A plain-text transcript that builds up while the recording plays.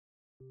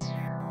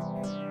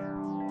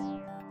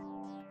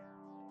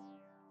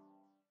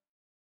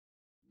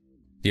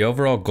The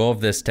overall goal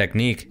of this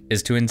technique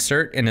is to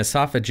insert an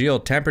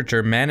esophageal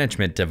temperature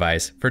management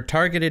device for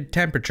targeted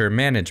temperature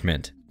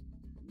management.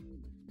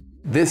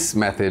 This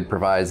method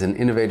provides an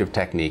innovative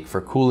technique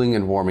for cooling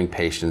and warming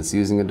patients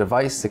using a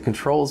device that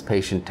controls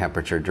patient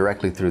temperature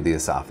directly through the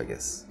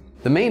esophagus.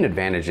 The main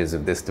advantages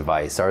of this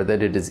device are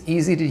that it is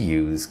easy to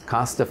use,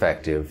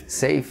 cost-effective,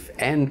 safe,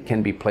 and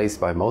can be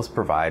placed by most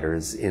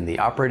providers in the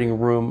operating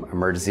room,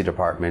 emergency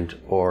department,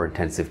 or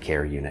intensive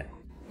care unit.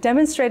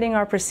 Demonstrating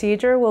our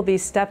procedure will be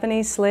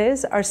Stephanie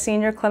Sliz, our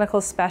Senior Clinical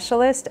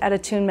Specialist at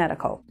Attune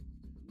Medical.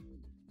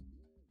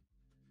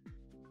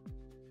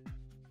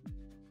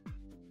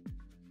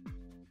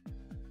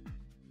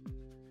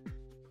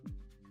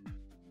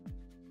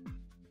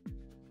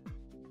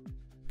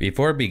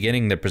 Before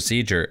beginning the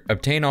procedure,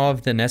 obtain all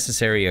of the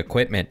necessary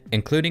equipment,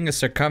 including a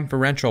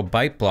circumferential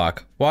bite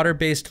block,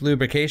 water-based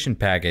lubrication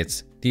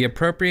packets, the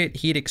appropriate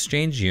heat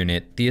exchange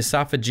unit, the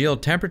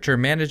esophageal temperature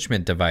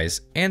management device,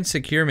 and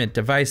securement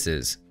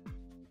devices.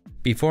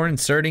 Before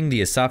inserting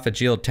the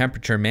esophageal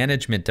temperature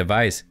management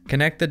device,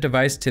 connect the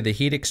device to the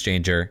heat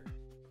exchanger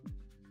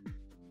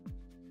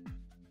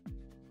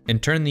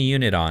and turn the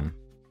unit on.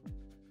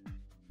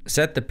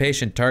 Set the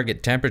patient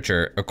target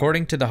temperature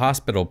according to the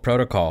hospital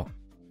protocol,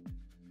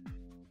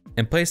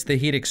 and place the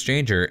heat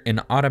exchanger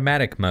in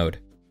automatic mode.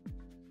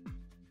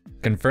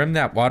 Confirm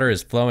that water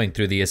is flowing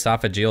through the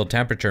esophageal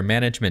temperature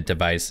management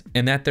device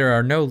and that there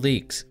are no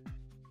leaks.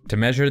 To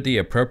measure the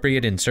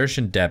appropriate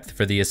insertion depth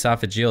for the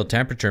esophageal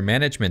temperature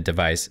management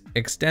device,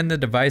 extend the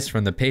device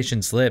from the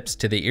patient's lips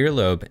to the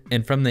earlobe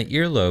and from the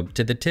earlobe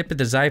to the tip of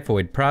the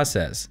xiphoid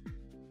process.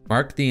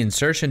 Mark the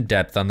insertion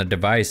depth on the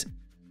device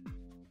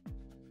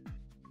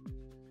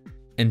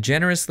and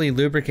generously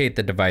lubricate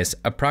the device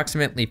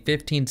approximately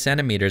 15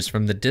 centimeters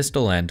from the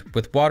distal end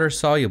with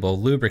water-soluble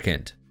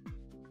lubricant.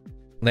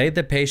 Lay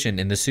the patient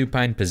in the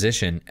supine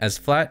position as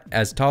flat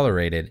as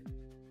tolerated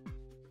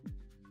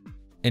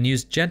and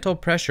use gentle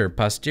pressure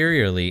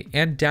posteriorly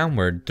and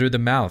downward through the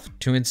mouth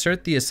to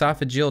insert the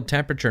esophageal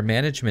temperature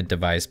management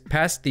device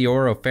past the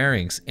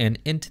oropharynx and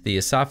into the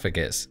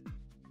esophagus.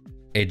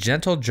 A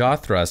gentle jaw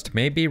thrust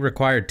may be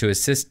required to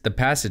assist the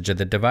passage of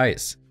the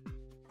device.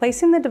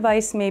 Placing the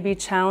device may be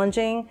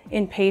challenging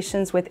in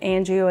patients with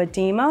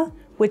angioedema,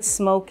 with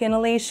smoke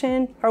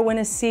inhalation, or when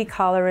a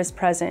C-collar is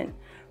present.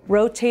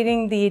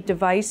 Rotating the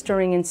device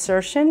during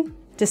insertion,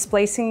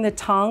 displacing the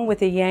tongue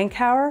with a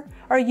Yankauer,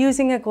 or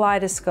using a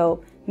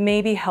glidoscope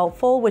may be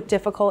helpful with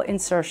difficult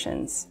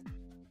insertions.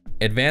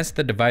 Advance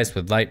the device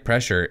with light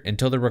pressure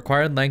until the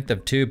required length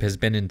of tube has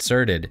been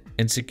inserted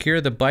and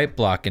secure the bite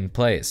block in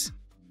place.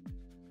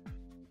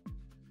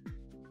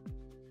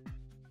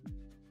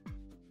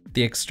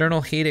 The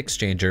external heat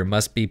exchanger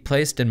must be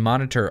placed in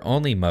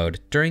monitor-only mode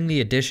during the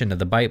addition of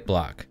the bite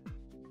block.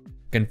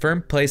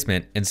 Confirm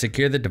placement and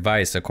secure the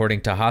device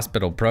according to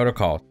hospital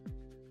protocol,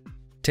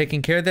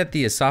 taking care that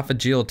the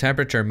esophageal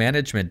temperature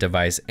management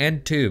device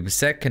and tube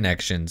set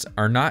connections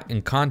are not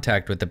in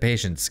contact with the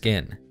patient's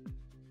skin.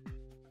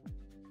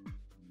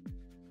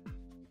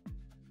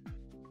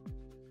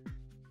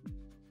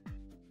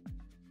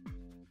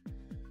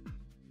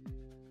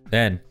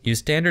 Then, use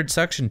standard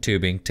suction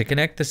tubing to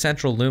connect the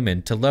central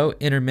lumen to low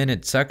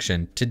intermittent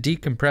suction to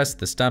decompress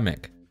the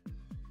stomach.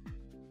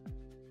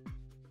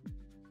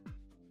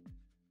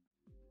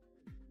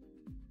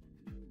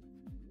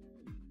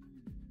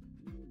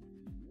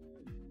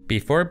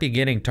 Before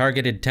beginning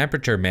targeted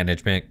temperature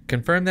management,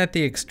 confirm that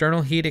the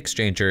external heat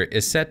exchanger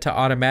is set to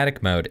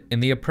automatic mode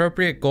and the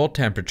appropriate goal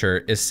temperature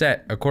is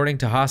set according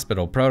to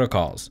hospital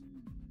protocols.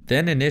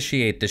 Then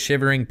initiate the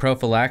shivering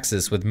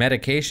prophylaxis with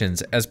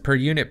medications as per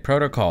unit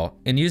protocol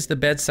and use the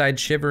bedside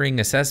shivering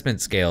assessment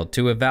scale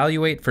to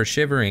evaluate for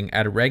shivering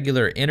at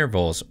regular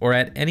intervals or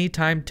at any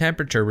time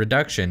temperature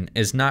reduction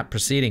is not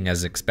proceeding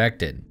as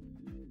expected.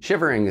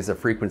 Shivering is a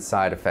frequent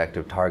side effect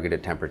of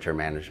targeted temperature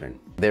management.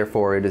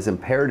 Therefore, it is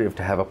imperative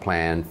to have a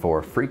plan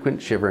for frequent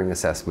shivering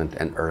assessment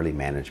and early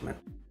management.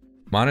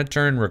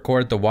 Monitor and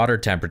record the water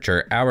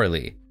temperature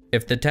hourly.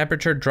 If the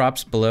temperature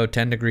drops below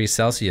 10 degrees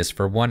Celsius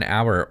for 1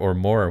 hour or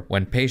more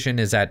when patient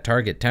is at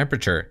target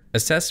temperature,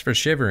 assess for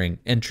shivering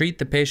and treat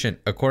the patient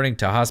according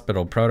to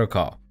hospital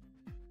protocol.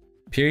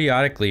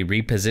 Periodically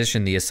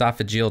reposition the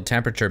esophageal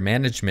temperature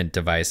management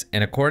device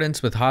in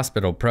accordance with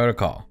hospital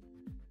protocol.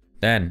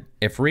 Then,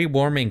 if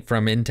rewarming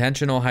from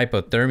intentional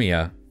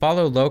hypothermia,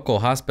 follow local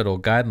hospital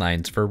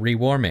guidelines for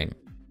rewarming.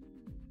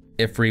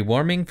 If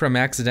rewarming from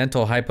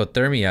accidental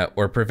hypothermia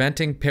or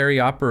preventing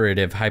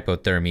perioperative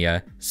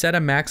hypothermia, set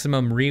a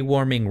maximum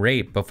rewarming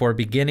rate before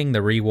beginning the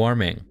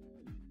rewarming.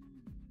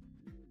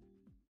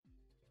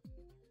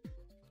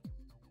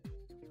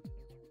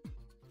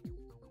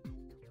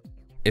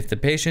 If the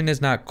patient is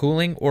not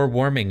cooling or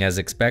warming as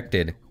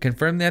expected,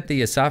 confirm that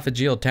the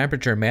esophageal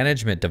temperature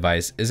management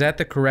device is at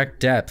the correct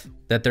depth,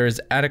 that there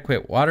is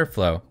adequate water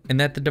flow, and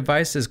that the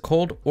device is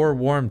cold or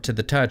warm to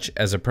the touch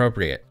as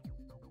appropriate.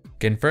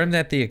 Confirm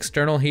that the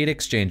external heat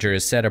exchanger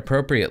is set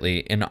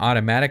appropriately in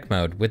automatic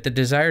mode with the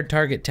desired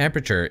target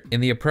temperature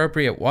in the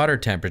appropriate water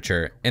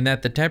temperature and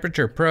that the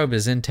temperature probe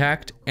is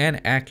intact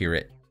and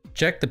accurate.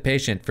 Check the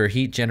patient for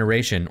heat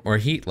generation or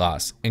heat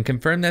loss and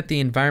confirm that the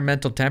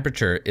environmental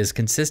temperature is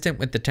consistent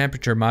with the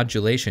temperature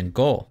modulation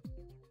goal.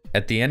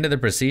 At the end of the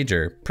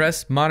procedure,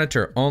 press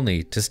Monitor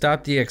Only to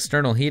stop the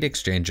external heat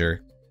exchanger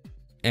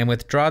and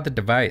withdraw the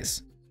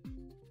device.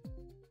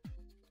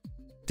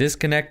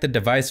 Disconnect the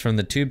device from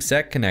the tube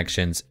set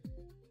connections.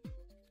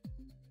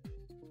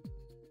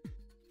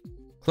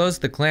 Close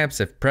the clamps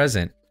if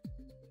present,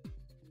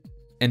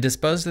 and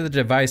dispose of the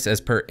device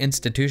as per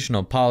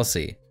institutional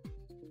policy.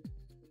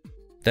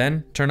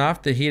 Then turn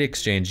off the heat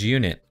exchange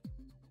unit.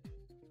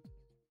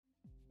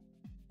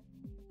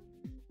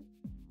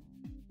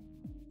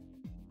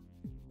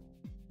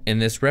 In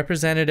this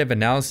representative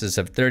analysis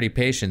of 30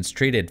 patients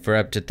treated for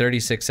up to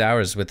 36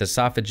 hours with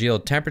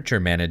esophageal temperature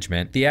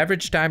management, the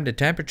average time to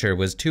temperature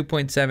was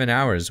 2.7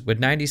 hours,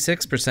 with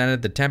 96%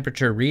 of the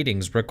temperature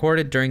readings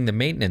recorded during the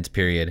maintenance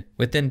period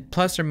within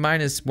plus or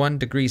minus 1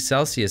 degree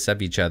Celsius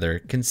of each other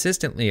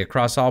consistently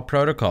across all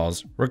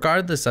protocols,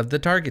 regardless of the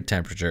target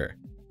temperature.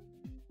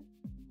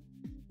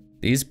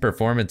 These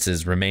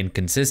performances remain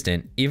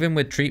consistent even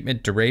with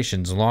treatment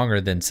durations longer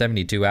than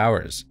 72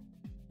 hours.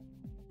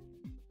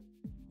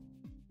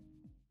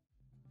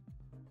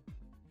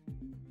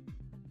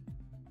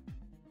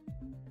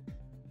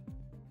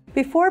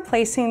 Before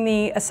placing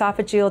the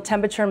esophageal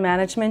temperature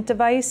management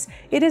device,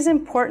 it is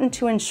important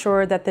to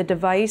ensure that the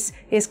device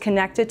is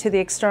connected to the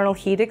external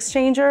heat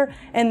exchanger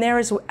and there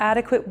is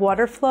adequate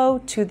water flow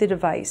to the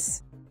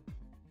device.